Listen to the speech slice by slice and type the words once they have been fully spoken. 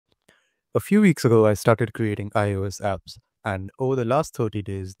A few weeks ago, I started creating iOS apps, and over the last 30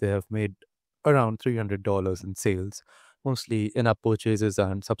 days, they have made around $300 in sales, mostly in app purchases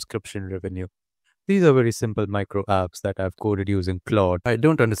and subscription revenue. These are very simple micro apps that I've coded using Claude. I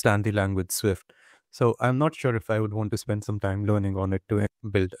don't understand the language Swift, so I'm not sure if I would want to spend some time learning on it to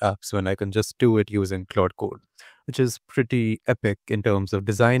build apps when I can just do it using Claude Code, which is pretty epic in terms of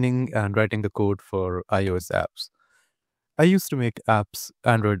designing and writing the code for iOS apps. I used to make apps,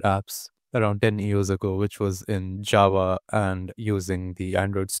 Android apps, around 10 years ago, which was in Java and using the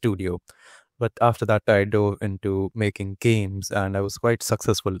Android Studio. But after that, I dove into making games and I was quite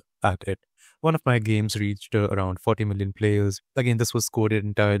successful at it. One of my games reached around 40 million players. Again, this was coded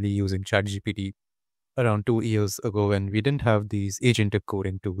entirely using ChatGPT around 2 years ago when we didn't have these agentic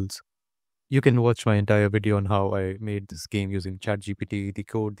coding tools. You can watch my entire video on how I made this game using ChatGPT, the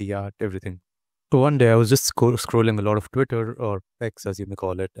code, the art, everything. So one day I was just scrolling a lot of Twitter or X as you may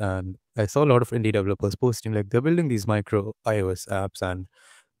call it, and I saw a lot of indie developers posting like they're building these micro iOS apps and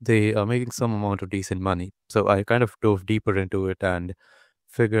they are making some amount of decent money. So I kind of dove deeper into it and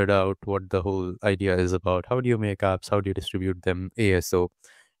figured out what the whole idea is about. How do you make apps? How do you distribute them? ASO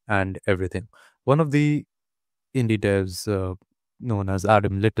and everything. One of the indie devs known as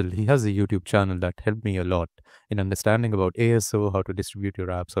Adam Little. He has a YouTube channel that helped me a lot in understanding about ASO, how to distribute your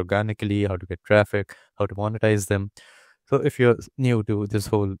apps organically, how to get traffic, how to monetize them. So if you're new to this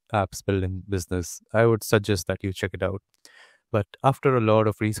whole apps building business, I would suggest that you check it out. But after a lot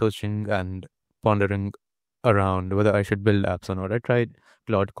of researching and pondering around whether I should build apps or not, I tried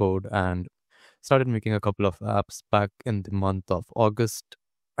Claude Code and started making a couple of apps back in the month of August.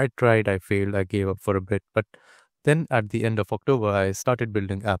 I tried, I failed, I gave up for a bit, but then at the end of October, I started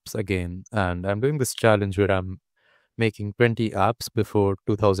building apps again. And I'm doing this challenge where I'm making 20 apps before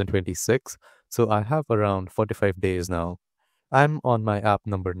 2026. So I have around 45 days now. I'm on my app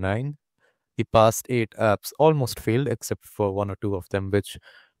number 9. The past 8 apps almost failed, except for one or two of them, which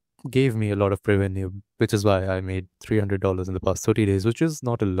gave me a lot of revenue, which is why I made $300 in the past 30 days, which is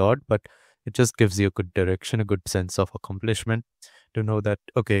not a lot, but it just gives you a good direction, a good sense of accomplishment to know that,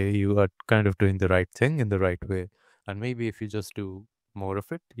 okay, you are kind of doing the right thing in the right way. And maybe if you just do more of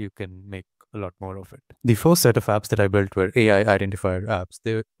it, you can make a lot more of it. The first set of apps that I built were AI identifier apps.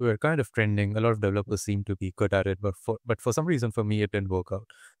 They were kind of trending. A lot of developers seem to be good at it, but for some reason, for me, it didn't work out.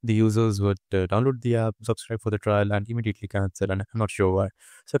 The users would download the app, subscribe for the trial, and immediately cancel. And I'm not sure why.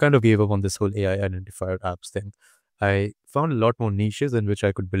 So I kind of gave up on this whole AI identifier apps thing. I found a lot more niches in which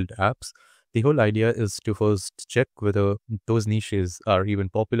I could build apps. The whole idea is to first check whether those niches are even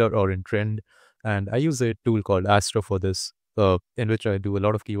popular or in trend. And I use a tool called Astro for this, in which I do a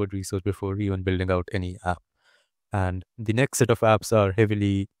lot of keyword research before even building out any app. And the next set of apps are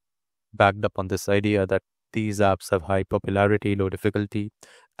heavily backed up on this idea that these apps have high popularity, low difficulty,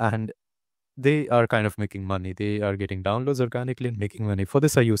 and they are kind of making money. They are getting downloads organically and making money. For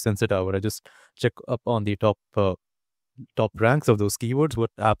this, I use Sensor Tower. I just check up on the top ranks of those keywords,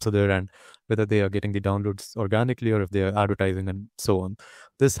 what apps are there, and whether they are getting the downloads organically or if they are advertising and so on.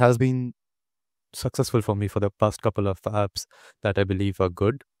 This has been successful for me for the past couple of apps that I believe are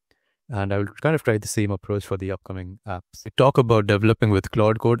good. And I will kind of try the same approach for the upcoming apps. We talk about developing with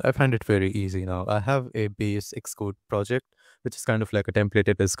Claude Code. I find it very easy now. I have a base Xcode project, which is kind of like a template.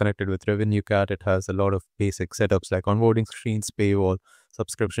 It is connected with Revenue Cat. It has a lot of basic setups like onboarding screens, paywall,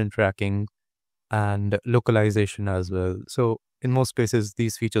 subscription tracking, and localization as well. So in most cases,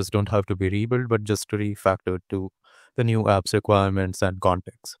 these features don't have to be rebuilt, but just refactored to the new app's requirements and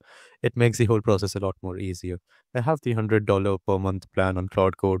context. It makes the whole process a lot more easier. I have the $100 per month plan on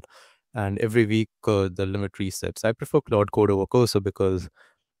Cloud Code, and every week the limit resets. I prefer Cloud Code over Cursor because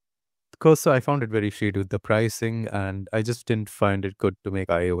Cursor, I found it very shady with the pricing, and I just didn't find it good to make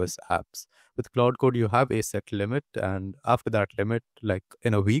iOS apps. With Cloud Code, you have a set limit, and after that limit, like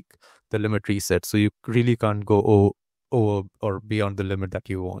in a week, the limit resets. So you really can't go over or beyond the limit that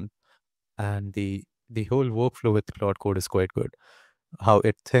you want. And the whole workflow with Cloud Code is quite good. How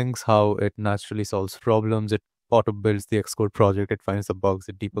it thinks, how it naturally solves problems. It auto builds the Xcode project. It finds the bugs.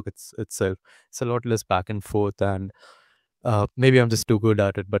 It debugs itself. It's a lot less back and forth, and maybe I'm just too good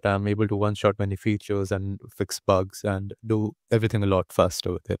at it, but I'm able to one shot many features and fix bugs and do everything a lot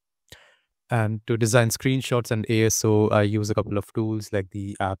faster with it. And to design screenshots and ASO, I use a couple of tools like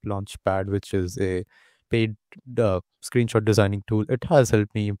the App Launchpad, which is a paid screenshot designing tool. It has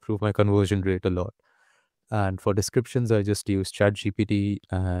helped me improve my conversion rate a lot. And for descriptions, I just use ChatGPT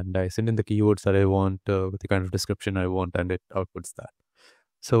and I send in the keywords that I want with the kind of description I want, and it outputs that.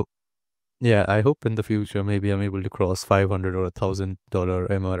 So yeah, I hope in the future maybe I'm able to cross 500 or $1,000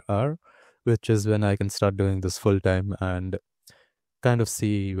 MRR, which is when I can start doing this full time and kind of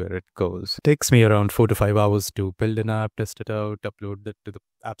see where it goes. It takes me around 4 to 5 hours to build an app, test it out, upload it to the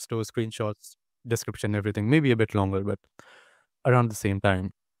App Store, screenshots, description, everything. Maybe a bit longer, but around the same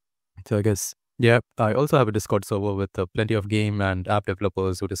time. So I guess, yeah, I also have a Discord server with plenty of game and app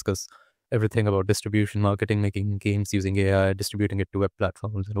developers who discuss everything about distribution, marketing, making games using AI, distributing it to web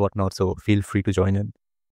platforms and whatnot. So feel free to join in.